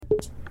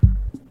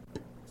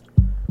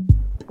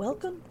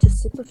Welcome to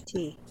Sip of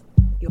Tea,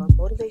 your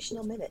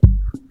motivational minute,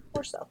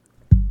 or so.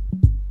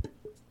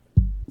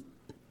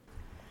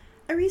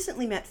 I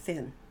recently met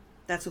Finn.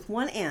 That's with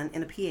one N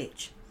and a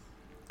PH.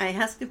 I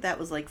asked if that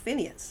was like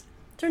Phineas.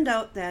 Turned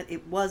out that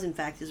it was in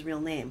fact his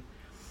real name.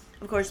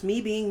 Of course, me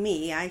being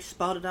me, I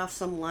spouted off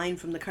some line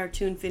from the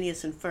cartoon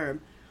Phineas and Ferb.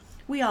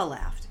 We all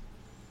laughed.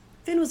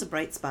 Finn was a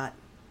bright spot.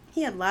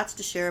 He had lots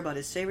to share about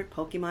his favorite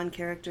Pokemon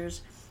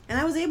characters, and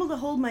I was able to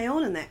hold my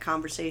own in that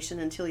conversation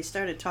until he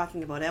started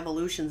talking about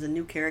evolutions and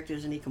new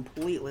characters and he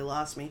completely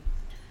lost me.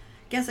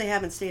 Guess I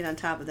haven't stayed on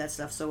top of that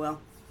stuff so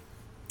well.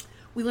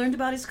 We learned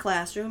about his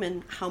classroom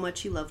and how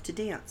much he loved to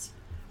dance.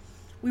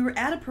 We were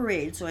at a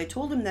parade, so I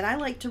told him that I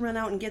liked to run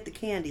out and get the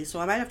candy, so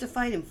I might have to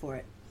fight him for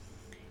it.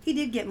 He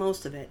did get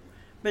most of it,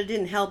 but it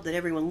didn't help that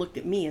everyone looked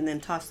at me and then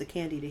tossed the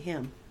candy to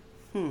him.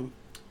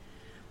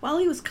 While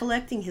he was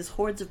collecting his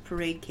hoards of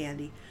parade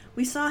candy,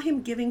 we saw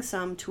him giving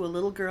some to a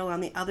little girl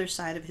on the other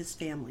side of his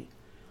family.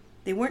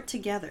 They weren't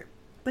together,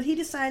 but he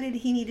decided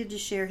he needed to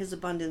share his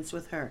abundance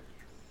with her.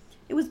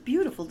 It was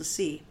beautiful to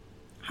see.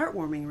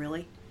 Heartwarming,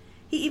 really.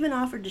 He even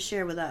offered to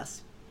share with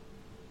us.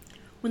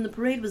 When the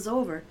parade was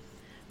over,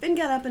 Finn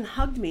got up and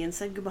hugged me and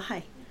said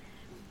goodbye.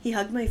 He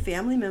hugged my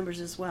family members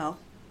as well.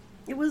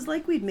 It was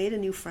like we'd made a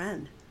new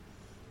friend.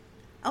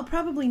 I'll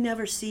probably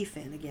never see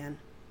Finn again,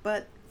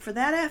 but for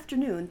that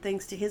afternoon,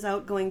 thanks to his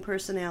outgoing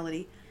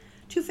personality,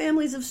 two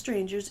families of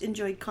strangers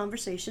enjoyed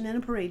conversation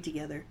and a parade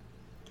together.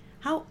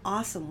 How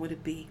awesome would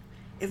it be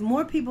if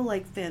more people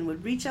like Finn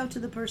would reach out to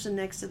the person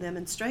next to them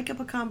and strike up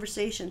a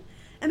conversation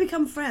and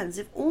become friends,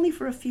 if only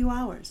for a few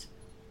hours?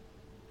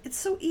 It's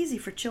so easy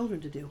for children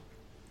to do.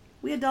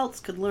 We adults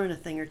could learn a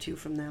thing or two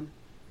from them.